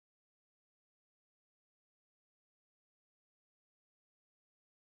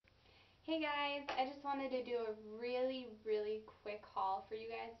Hey guys, I just wanted to do a really quick haul for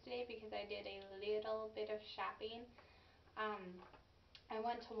you guys today because I did a little bit of shopping. I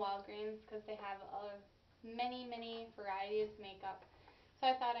went to Walgreens because they have many varieties of makeup.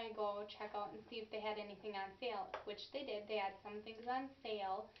 So I thought I'd go check out and see if they had anything on sale, which they did. They had some things on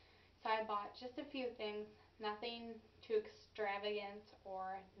sale. So I bought just a few things, nothing too extravagant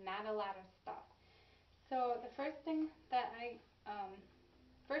or not a lot of stuff. So the first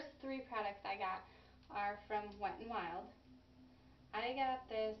three products I got are from Wet n Wild. I got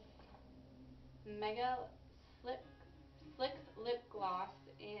this Mega Slicks Lip Gloss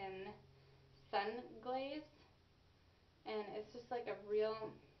in Sun Glaze, and it's just like a real,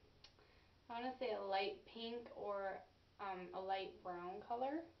 I want to say a light pink or a light brown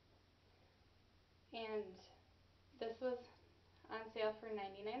color. And this was on sale for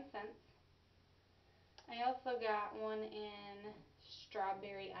 99 cents. I also got one in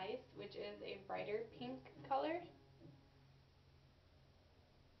Strawberry Ice, which is a brighter pink color.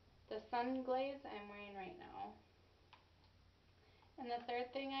 The Sun Glaze I'm wearing right now. And the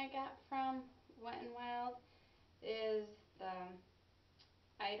third thing I got from Wet n Wild is the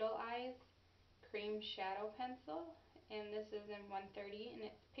Idle Eyes Cream Shadow Pencil. And this is in 130 and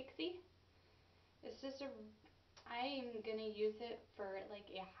it's Pixie. It's just I'm going to use it for like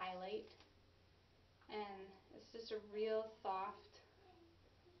a highlight. And it's just a real soft,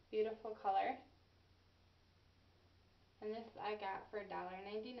 beautiful color. And this I got for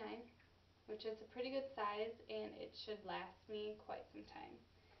 $1.99, which is a pretty good size, and it should last me quite some time.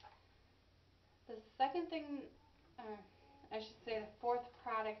 The second thing, I should say the fourth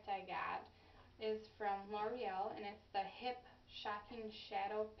product I got is from L'Oreal, and it's the Hip Shocking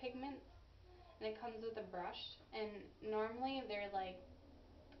Shadow Pigments, and it comes with a brush, and normally they're like,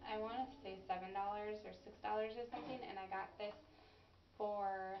 I want to say $7 or $6 or something, and I got this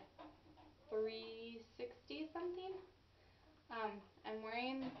for $3.60 something. I'm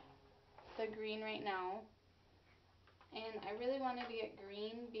wearing the green right now, and I really wanted to get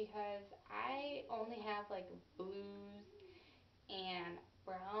green because I only have like blues and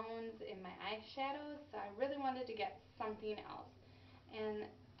browns in my eyeshadows, so I really wanted to get something else. And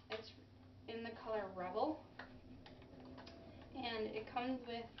it's in the color Rebel, and it comes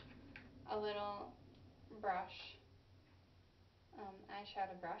with a little brush,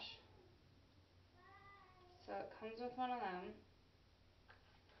 eyeshadow brush. So it comes with one of them,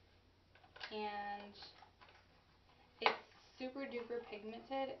 and it's super duper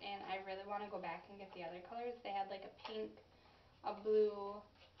pigmented, and I really want to go back and get the other colors. They had like a pink, a blue,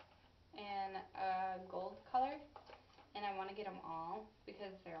 and a gold color, and I want to get them all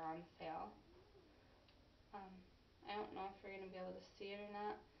because they're on sale. I don't know if you're going to be able to see it or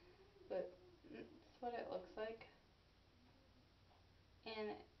not, but that's what it looks like,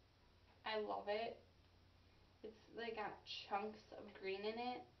 and I love it. It's like got chunks of green in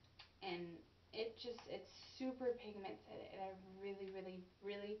it, and it's super pigmented, and I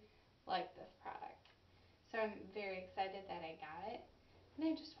really like this product. So I'm very excited that I got it, and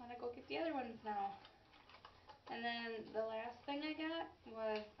I just want to go get the other ones now. And then the last thing I got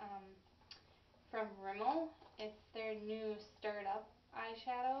was from Rimmel. It's their new Stirred Up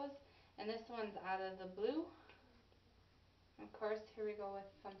eyeshadows, and this one's out of the blue. Of course, here we go with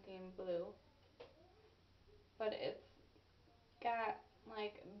something blue, but it's got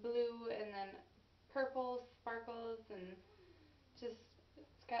like blue and then purple sparkles, and just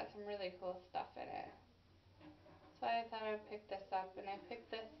it's got some really cool stuff in it. So I thought I'd pick this up, and I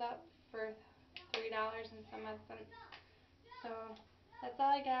picked this up for $3 and some odd cents. So that's all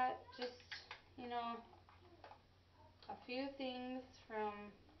I got. Just, you know, a few things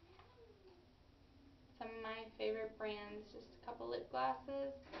from some of my favorite brands. Just a couple lip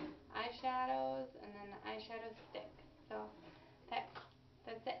glosses, eyeshadows, and then the eyeshadow stick. So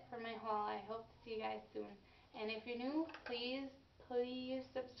that's it for my haul. I hope to see you guys soon. And if you're new, please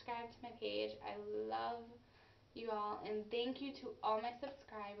subscribe to my page. I love you all, and thank you to all my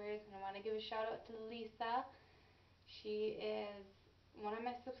subscribers. And I want to give a shout out to Lisa. She is one of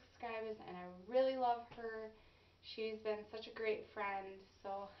my subscribers, and I really love her. She's been such a great friend.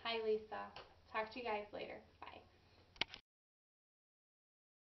 So hi, Lisa. Talk to you guys later. Bye.